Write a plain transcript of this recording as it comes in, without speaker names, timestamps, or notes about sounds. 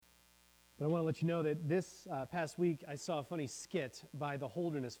But I want to let you know that this past week I saw a funny skit by the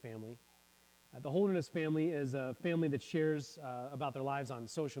Holderness family. The Holderness family is a family that shares about their lives on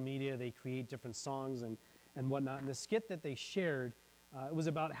social media. They create different songs and whatnot. And the skit that they shared it was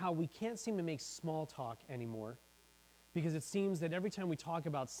about how we can't seem to make small talk anymore because it seems that every time we talk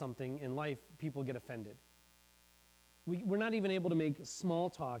about something in life, people get offended. We're not even able to make small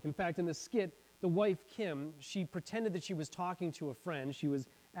talk. In fact, in the skit, the wife, Kim, she pretended that she was talking to a friend. She was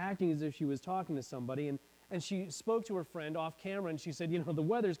acting as if she was talking to somebody, and she spoke to her friend off camera, and she said, the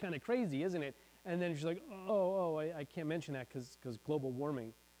weather's kind of crazy, isn't it? And then she's like, I can't mention that because global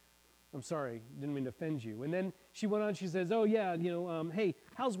warming. I'm sorry, didn't mean to offend you. And then she went on, she says, hey,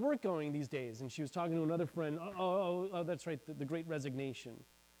 how's work going these days? And she was talking to another friend, that's right, the Great Resignation.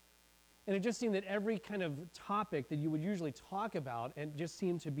 And it just seemed that every kind of topic that you would usually talk about and just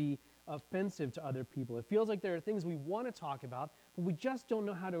seemed to be offensive to other people. It feels like there are things we want to talk about, but we just don't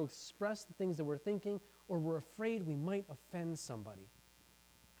know how to express the things that we're thinking, or we're afraid we might offend somebody.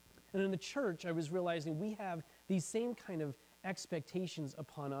 And in the church, I was realizing we have these same kind of expectations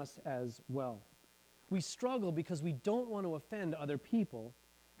upon us as well. We struggle because we don't want to offend other people,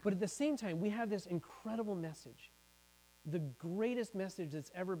 but at the same time, we have this incredible message, the greatest message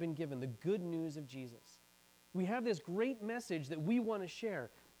that's ever been given, the good news of Jesus. We have this great message that we want to share.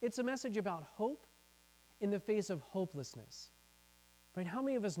 It's a message about hope in the face of hopelessness. Right? How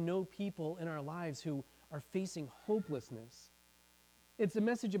many of us know people in our lives who are facing hopelessness? It's a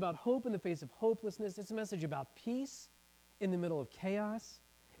message about hope in the face of hopelessness. It's a message about peace in the middle of chaos.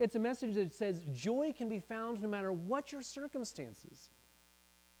 It's a message that says joy can be found no matter what your circumstances.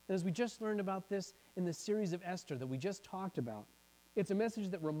 And as we just learned about this in the series of Esther that we just talked about, it's a message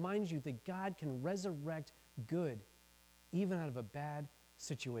that reminds you that God can resurrect good even out of a bad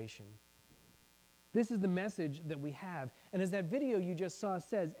situation. This is the message that we have. And as that video you just saw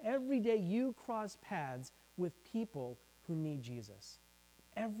says, every day you cross paths with people who need Jesus.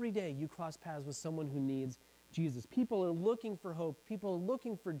 Every day you cross paths with someone who needs Jesus. People are looking for hope. People are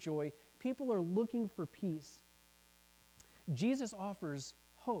looking for joy. People are looking for peace. Jesus offers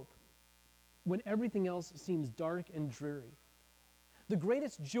hope when everything else seems dark and dreary. The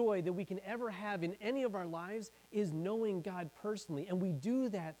greatest joy that we can ever have in any of our lives is knowing God personally, and we do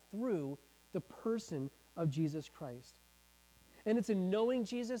that through the person of Jesus Christ. And it's in knowing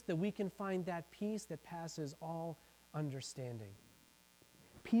Jesus that we can find that peace that passes all understanding.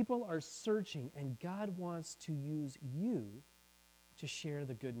 People are searching, and God wants to use you to share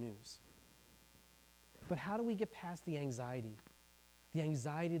the good news. But how do we get past the anxiety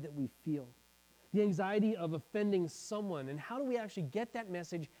that we feel, the anxiety of offending someone, and how do we actually get that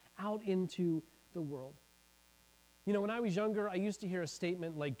message out into the world? When I was younger, I used to hear a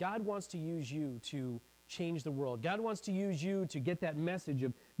statement like, God wants to use you to change the world. God wants to use you to get that message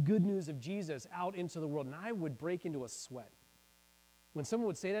of good news of Jesus out into the world. And I would break into a sweat. When someone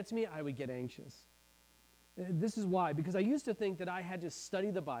would say that to me, I would get anxious. This is why. Because I used to think that I had to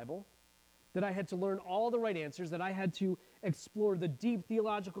study the Bible, that I had to learn all the right answers, that I had to explore the deep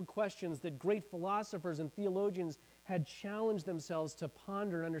theological questions that great philosophers and theologians had challenged themselves to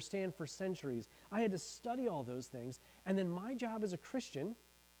ponder and understand for centuries. I had to study all those things, and then my job as a Christian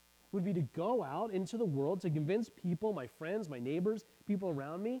would be to go out into the world to convince people, my friends, my neighbors, people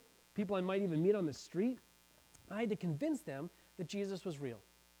around me, people I might even meet on the street. I had to convince them that Jesus was real.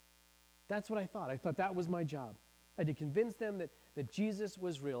 That's what I thought. I thought that was my job. I had to convince them that Jesus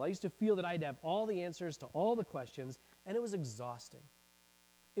was real. I used to feel that I'd have all the answers to all the questions, and it was exhausting.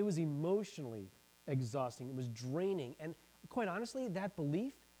 It was emotionally exhausting. It was draining. And quite honestly, that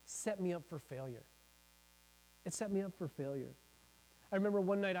belief set me up for failure. It set me up for failure. I remember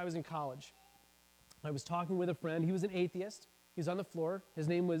one night I was in college. I was talking with a friend. He was an atheist. He was on the floor. His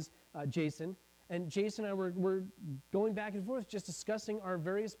name was Jason. And Jason and I were going back and forth just discussing our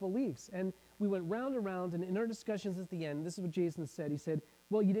various beliefs. And we went round and round, and in our discussions at the end, this is what Jason said. He said,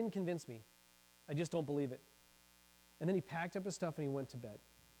 well, you didn't convince me. I just don't believe it. And then he packed up his stuff and he went to bed.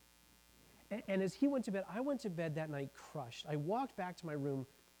 And as he went to bed, I went to bed that night crushed. I walked back to my room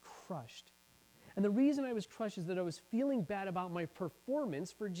crushed. And the reason I was crushed is that I was feeling bad about my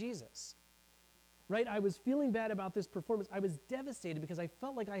performance for Jesus. Right? I was feeling bad about this performance. I was devastated because I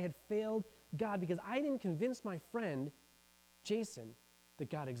felt like I had failed God because I didn't convince my friend, Jason, that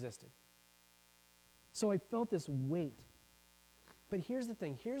God existed. So I felt this weight. But here's the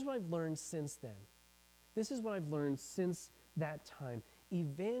thing. Here's what I've learned since then. This is what I've learned since that time.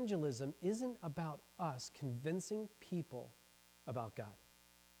 Evangelism isn't about us convincing people about God.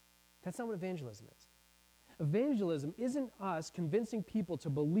 That's not what evangelism is. Evangelism isn't us convincing people to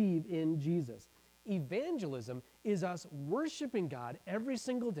believe in Jesus. Evangelism is us worshiping God every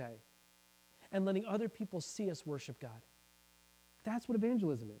single day and letting other people see us worship God. That's what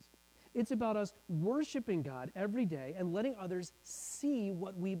evangelism is. It's about us worshiping God every day and letting others see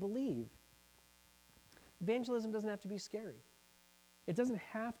what we believe. Evangelism doesn't have to be scary. It doesn't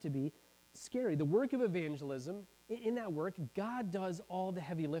have to be scary. The work of evangelism, in that work, God does all the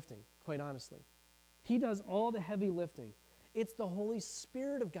heavy lifting, quite honestly. He does all the heavy lifting. It's the Holy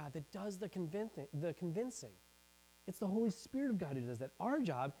Spirit of God that does the convincing. It's the Holy Spirit of God who does that. Our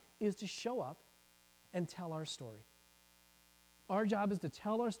job is to show up and tell our story. Our job is to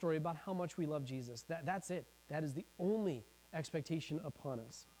tell our story about how much we love Jesus. That's it. That is the only expectation upon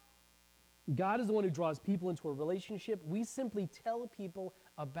us. God is the one who draws people into a relationship. We simply tell people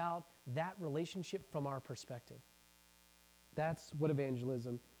about that relationship from our perspective. That's what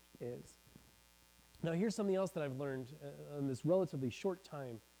evangelism is. Now, here's something else that I've learned in this relatively short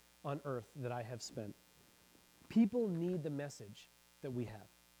time on earth that I have spent. People need the message that we have.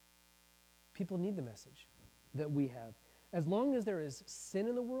 People need the message that we have. As long as there is sin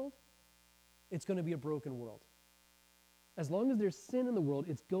in the world, it's going to be a broken world. As long as there's sin in the world,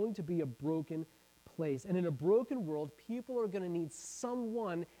 it's going to be a broken place. And in a broken world, people are going to need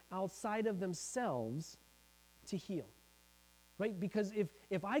someone outside of themselves to heal. Right? Because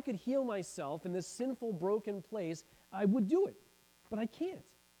if I could heal myself in this sinful, broken place, I would do it. But I can't.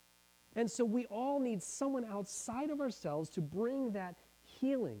 And so we all need someone outside of ourselves to bring that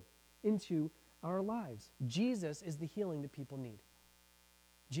healing into our lives. Jesus is the healing that people need.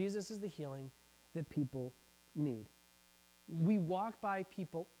 Jesus is the healing that people need. We walk by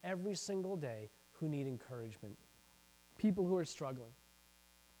people every single day who need encouragement. People who are struggling.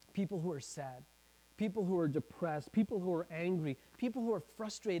 People who are sad. People who are depressed. People who are angry. People who are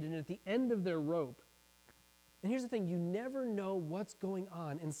frustrated and at the end of their rope. And here's the thing, you never know what's going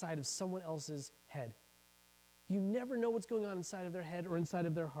on inside of someone else's head. You never know what's going on inside of their head or inside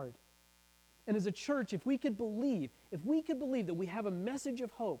of their heart. And as a church, if we could believe that we have a message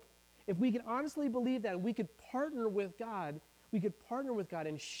of hope, if we could honestly believe that, and we could partner with God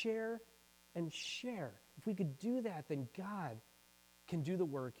and share and share. If we could do that, then God can do the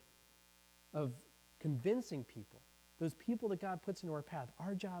work of convincing people, those people that God puts into our path.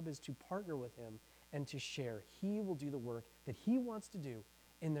 Our job is to partner with him and to share. He will do the work that he wants to do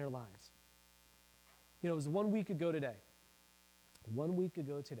in their lives. You know, it was 1 week ago today,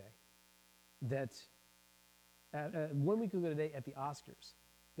 that at the Oscars,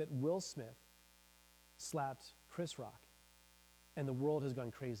 that Will Smith slapped Chris Rock, and the world has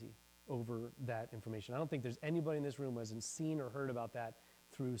gone crazy over that information. I don't think there's anybody in this room who hasn't seen or heard about that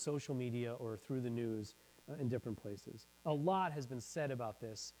through social media or through the news in different places. A lot has been said about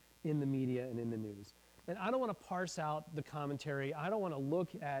this in the media and in the news. And I don't want to parse out the commentary. I don't want to look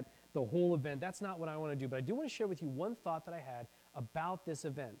at the whole event. That's not what I want to do. But I do want to share with you one thought that I had about this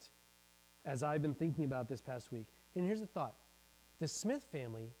event as I've been thinking about this past week. And here's the thought. The Smith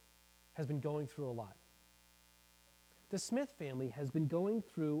family has been going through a lot. The Smith family has been going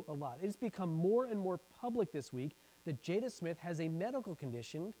through a lot. It's become more and more public this week that Jada Smith has a medical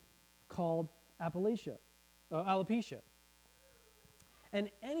condition called alopecia. And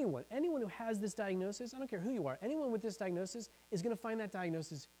anyone who has this diagnosis, I don't care who you are, anyone with this diagnosis is going to find that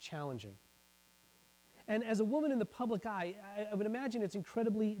diagnosis challenging. And as a woman in the public eye, I would imagine it's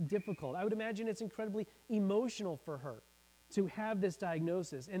incredibly difficult. I would imagine it's incredibly emotional for her to have this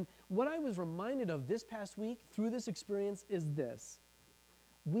diagnosis. And what I was reminded of this past week through this experience is this.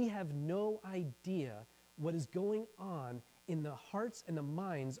 We have no idea what is going on in the hearts and the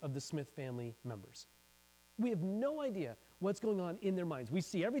minds of the Smith family members. We have no idea what's going on in their minds. We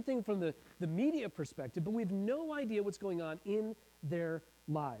see everything from the media perspective, but we have no idea what's going on in their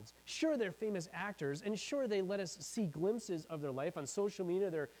lives. Sure, they're famous actors, and sure, they let us see glimpses of their life on social media.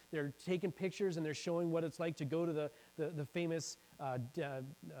 They're taking pictures and they're showing what it's like to go to the famous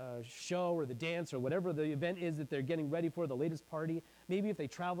show or the dance or whatever the event is that they're getting ready for, the latest party. Maybe if they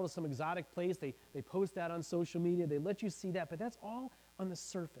travel to some exotic place, they post that on social media. They let you see that, but that's all on the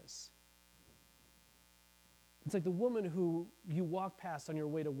surface. It's like the woman who you walk past on your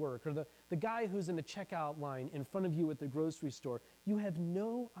way to work, or the guy who's in the checkout line in front of you at the grocery store. You have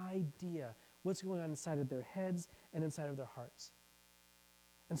no idea what's going on inside of their heads and inside of their hearts.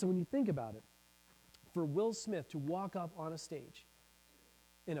 And so when you think about it, for Will Smith to walk up on a stage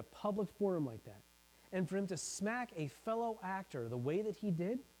in a public forum like that, and for him to smack a fellow actor the way that he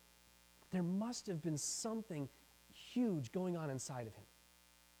did, there must have been something huge going on inside of him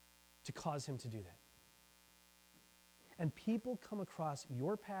to cause him to do that. And people come across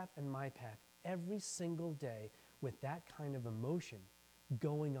your path and my path every single day with that kind of emotion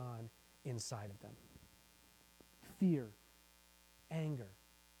going on inside of them. Fear, anger,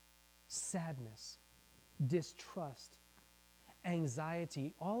 sadness, distrust,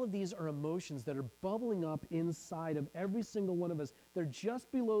 anxiety. All of these are emotions that are bubbling up inside of every single one of us. They're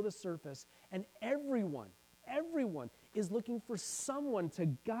just below the surface, and everyone is looking for someone to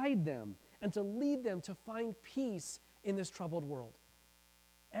guide them and to lead them to find peace in this troubled world.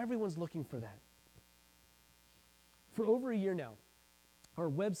 Everyone's looking for that. For over a year now, our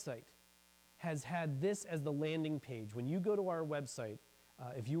website has had this as the landing page. When you go to our website,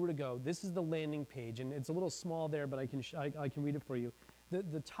 if you were to go, this is the landing page, and it's a little small there, but I can read it for you.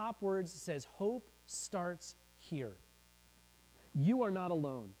 The top words says, "Hope starts here." You are not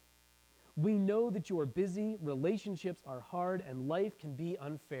alone. We know that you are busy, relationships are hard, and life can be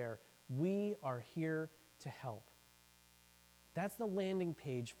unfair. We are here to help. That's the landing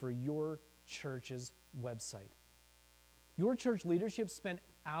page for your church's website. Your church leadership spent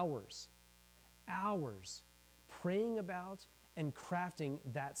hours praying about and crafting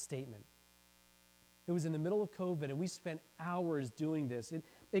that statement. It was in the middle of COVID, and we spent hours doing this.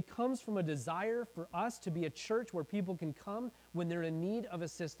 It comes from a desire for us to be a church where people can come when they're in need of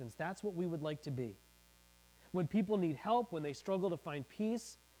assistance. That's what we would like to be. When people need help, when they struggle to find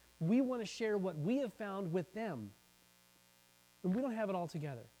peace, we want to share what we have found with them. And we don't have it all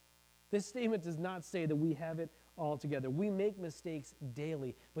together. This statement does not say that we have it all together. We make mistakes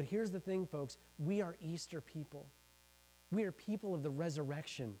daily. But here's the thing, folks. We are Easter people. We are people of the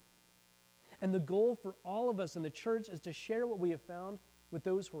resurrection. And the goal for all of us in the church is to share what we have found with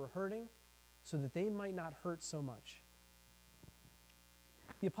those who are hurting so that they might not hurt so much.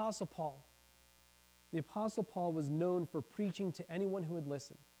 The Apostle Paul was known for preaching to anyone who would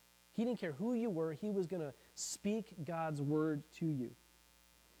listen. He didn't care who you were. He was going to speak God's word to you.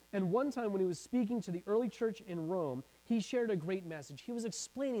 And one time when he was speaking to the early church in Rome, he shared a great message. He was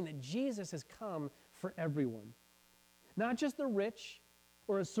explaining that Jesus has come for everyone. Not just the rich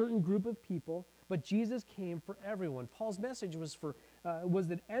or a certain group of people, but Jesus came for everyone. Paul's message was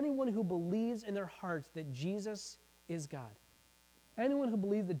that anyone who believes in their hearts that Jesus is God, anyone who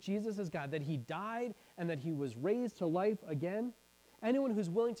believes that Jesus is God, that he died and that he was raised to life again, anyone who's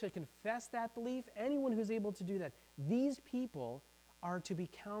willing to confess that belief, anyone who's able to do that, these people are to be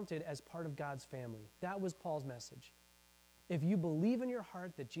counted as part of God's family. That was Paul's message. If you believe in your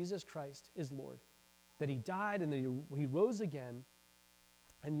heart that Jesus Christ is Lord, that he died and that he rose again,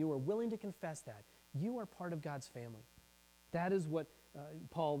 and you are willing to confess that, you are part of God's family. That is what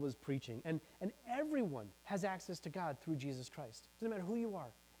Paul was preaching. And everyone has access to God through Jesus Christ. It doesn't matter who you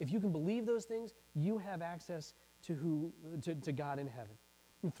are. If you can believe those things, you have access to God in heaven.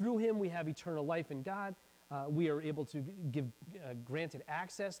 And through him, we have eternal life in God. We are able to give granted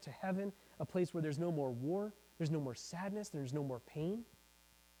access to heaven, a place where there's no more war, there's no more sadness, there's no more pain.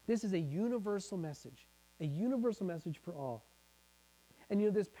 This is a universal message for all. And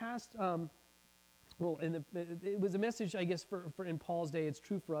this past, it was a message, I guess, for in Paul's day. It's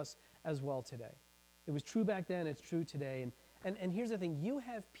true for us as well today. It was true back then, it's true today. And here's the thing, you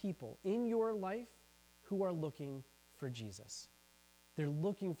have people in your life who are looking for Jesus. They're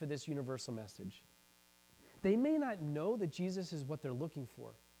looking for this universal message. They may not know that Jesus is what they're looking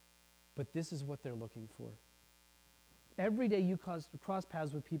for, but this is what they're looking for. Every day you cross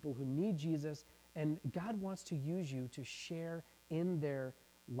paths with people who need Jesus, and God wants to use you to share in their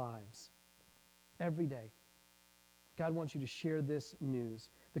lives. Every day, God wants you to share this news.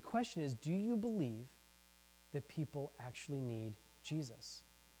 The question is, do you believe that people actually need Jesus?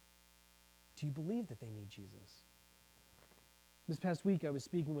 Do you believe that they need Jesus? This past week, I was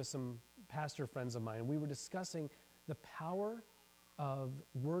speaking with some pastor friends of mine, and we were discussing the power of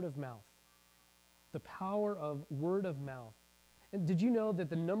word of mouth. The power of word of mouth. And did you know that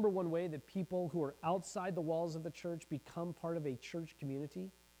the number one way that people who are outside the walls of the church become part of a church community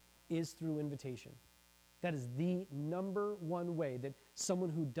is through invitation? That is the number one way that someone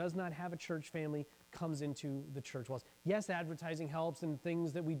who does not have a church family comes into the church walls. Yes, advertising helps and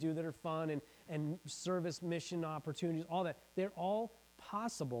things that we do that are fun and service mission opportunities, all that. They're all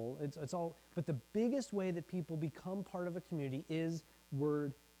possible. It's all, but the biggest way that people become part of a community is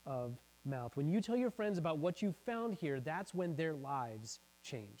word of mouth. When you tell your friends about what you found here, that's when their lives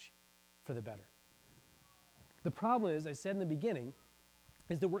change for the better. The problem is, I said in the beginning,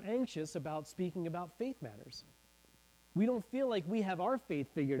 is that we're anxious about speaking about faith matters. We don't feel like we have our faith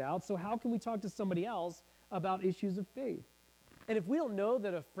figured out, so how can we talk to somebody else about issues of faith? And if we don't know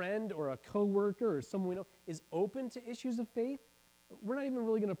that a friend or a coworker or someone we know is open to issues of faith, we're not even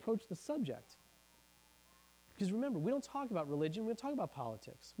really going to approach the subject. Because remember, we don't talk about religion, we don't talk about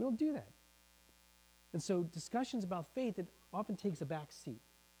politics. We don't do that. And so discussions about faith, it often takes a back seat.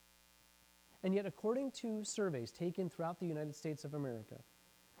 And yet, according to surveys taken throughout the United States of America,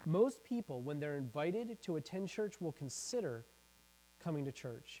 Most people, when they're invited to attend church, will consider coming to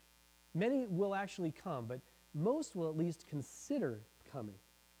church. Many will actually come, but most will at least consider coming.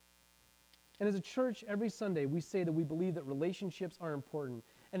 And as a church, every Sunday, we say that we believe that relationships are important.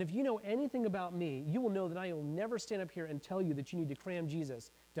 And if you know anything about me, you will know that I will never stand up here and tell you that you need to cram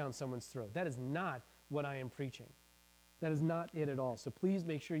Jesus down someone's throat. That is not what I am preaching. That is not it at all. So please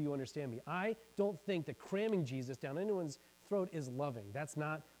make sure you understand me. I don't think that cramming Jesus down anyone's throat is loving. That's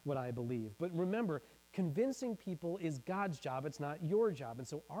not what I believe. But remember, convincing people is God's job. It's not your job. And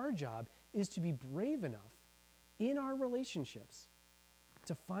so our job is to be brave enough in our relationships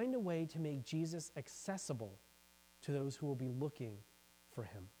to find a way to make Jesus accessible to those who will be looking for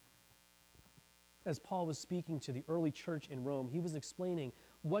him. As Paul was speaking to the early church in Rome, he was explaining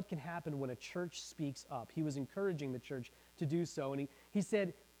what can happen when a church speaks up. He was encouraging the church to do so. And he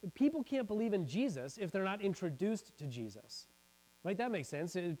said, people can't believe in Jesus if they're not introduced to Jesus. Right? That makes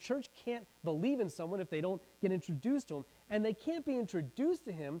sense. A church can't believe in someone if they don't get introduced to him. And they can't be introduced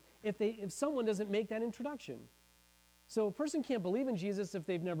to him if someone doesn't make that introduction. So a person can't believe in Jesus if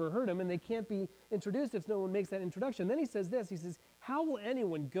they've never heard him, and they can't be introduced if no one makes that introduction. Then he says this, he says, how will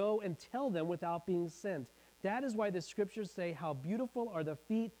anyone go and tell them without being sent? That is why the scriptures say, how beautiful are the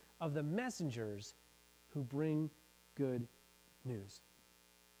feet of the messengers who bring good news.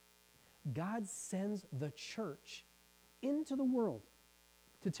 God sends the church into the world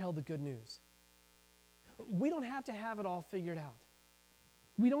to tell the good news. We don't have to have it all figured out.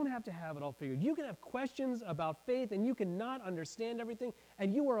 We don't have to have it all figured. You can have questions about faith and you cannot understand everything,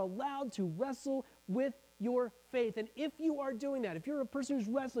 and you are allowed to wrestle with your faith. And if you are doing that, if you're a person who's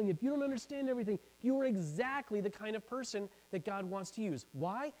wrestling, if you don't understand everything, you are exactly the kind of person that God wants to use.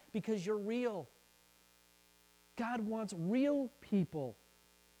 Why? Because you're real. God wants real people.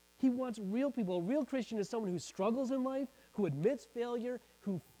 He wants real people. A real Christian is someone who struggles in life, who admits failure,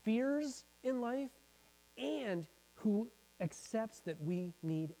 who fears in life, and who accepts that we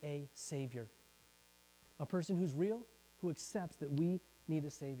need a Savior. A person who's real, who accepts that we need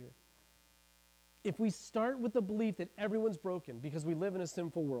a Savior. If we start with the belief that everyone's broken because we live in a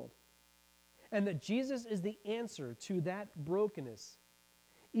sinful world, and that Jesus is the answer to that brokenness,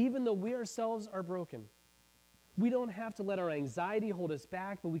 even though we ourselves are broken, we don't have to let our anxiety hold us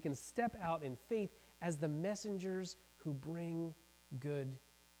back, but we can step out in faith as the messengers who bring good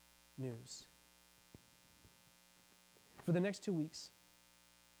news. For the next 2 weeks,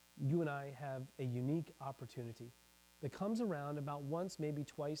 you and I have a unique opportunity that comes around about once, maybe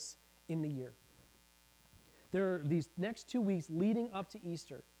twice in the year. There are these next 2 weeks leading up to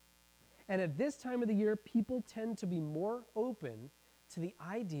Easter. And at this time of the year, people tend to be more open to the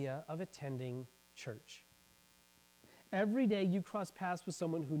idea of attending church. Every day you cross paths with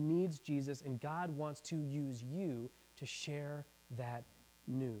someone who needs Jesus, and God wants to use you to share that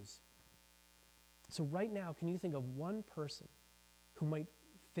news. So right now, can you think of one person who might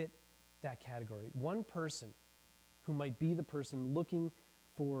fit that category? One person who might be the person looking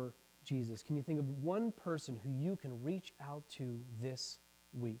for Jesus. Can you think of one person who you can reach out to this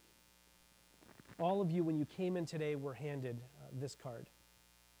week? All of you, when you came in today, were handed this card.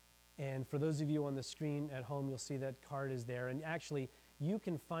 And for those of you on the screen at home, you'll see that card is there. And actually, you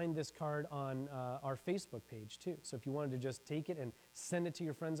can find this card on our Facebook page too. So if you wanted to just take it and send it to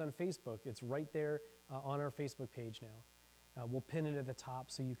your friends on Facebook, it's right there on our Facebook page now. We'll pin it at the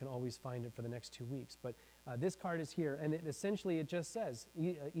top so you can always find it for the next 2 weeks. But this card is here, and it just says,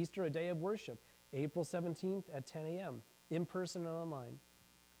 Easter, a day of worship, April 17th at 10 a.m., in person and online.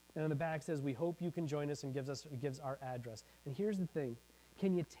 And on the back says, we hope you can join us, and gives our address. And here's the thing.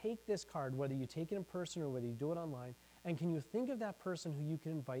 Can you take this card, whether you take it in person or whether you do it online, and can you think of that person who you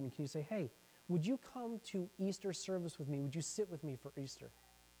can invite, and can you say, hey, would you come to Easter service with me? Would you sit with me for Easter?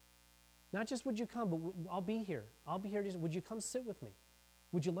 Not just would you come, but I'll be here. I'll be here. Would you come sit with me?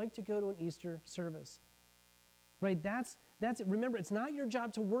 Would you like to go to an Easter service? Right, that's it. Remember, it's not your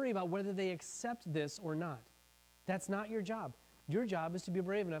job to worry about whether they accept this or not. That's not your job. Your job is to be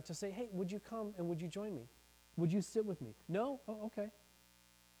brave enough to say, hey, would you come and would you join me? Would you sit with me? No? Oh, okay.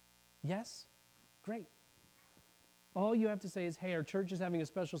 Yes? Great. All you have to say is, hey, our church is having a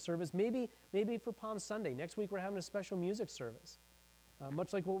special service. Maybe for Palm Sunday. Next week we're having a special music service,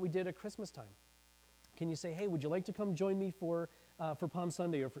 much like what we did at Christmas time. Can you say, hey, would you like to come join me for Palm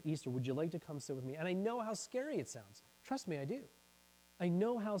Sunday or for Easter? Would you like to come sit with me? And I know how scary it sounds. Trust me, I do. I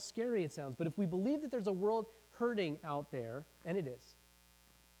know how scary it sounds. But if we believe that there's a world hurting out there, and it is,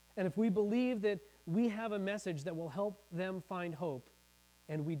 and if we believe that we have a message that will help them find hope,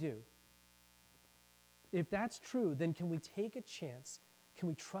 and we do, if that's true, then can we take a chance? Can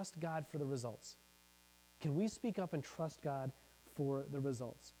we trust God for the results? Can we speak up and trust God for the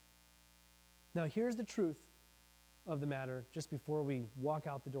results. Now, here's the truth of the matter just before we walk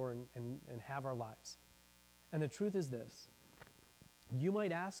out the door and have our lives. And the truth is this: you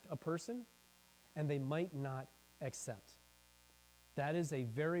might ask a person and they might not accept. That is a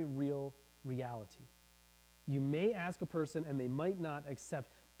very real reality. You may ask a person and they might not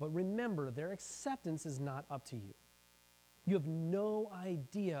accept, but remember, their acceptance is not up to you. You have no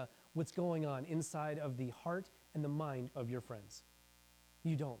idea what's going on inside of the heart and the mind of your friends.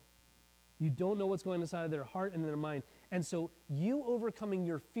 You don't. You don't know what's going on inside of their heart and their mind. And so you overcoming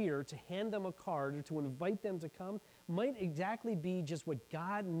your fear to hand them a card or to invite them to come might exactly be just what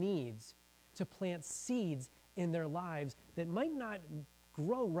God needs to plant seeds in their lives that might not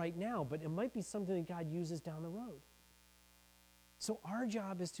grow right now, but it might be something that God uses down the road. So our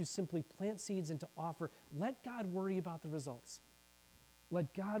job is to simply plant seeds and to offer. Let God worry about the results.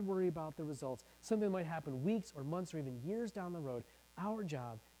 Let God worry about the results. Something might happen weeks or months or even years down the road. Our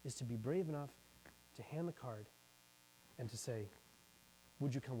job is to be brave enough to hand the card and to say,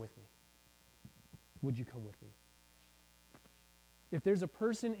 would you come with me? Would you come with me? If there's a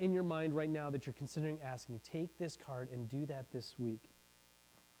person in your mind right now that you're considering asking, take this card and do that this week.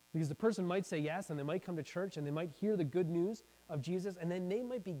 Because the person might say yes, and they might come to church, and they might hear the good news of Jesus, and then they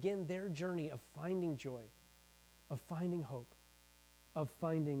might begin their journey of finding joy, of finding hope, of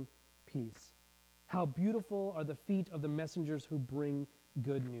finding peace. How beautiful are the feet of the messengers who bring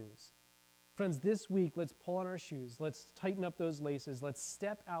good news. Friends, this week, let's pull on our shoes. Let's tighten up those laces. Let's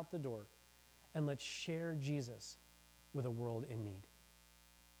step out the door, and let's share Jesus with a world in need.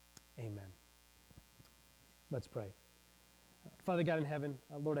 Amen. Let's pray. Father God in heaven,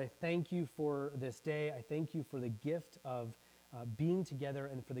 Lord, I thank you for this day. I thank you for the gift of being together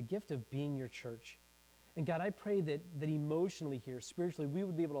and for the gift of being your church. And God, I pray that emotionally here, spiritually, we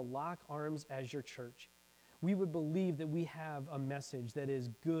would be able to lock arms as your church. We would believe that we have a message that is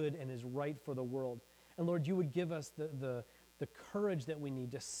good and is right for the world. And Lord, you would give us the courage that we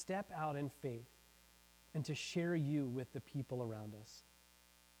need to step out in faith and to share you with the people around us.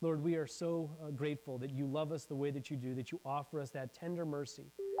 Lord, we are so grateful that you love us the way that you do, that you offer us that tender mercy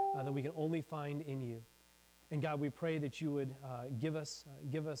that we can only find in you. And God, we pray that you would give us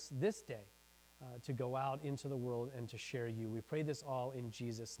this day to go out into the world and to share you. We pray this all in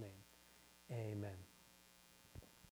Jesus' name. Amen.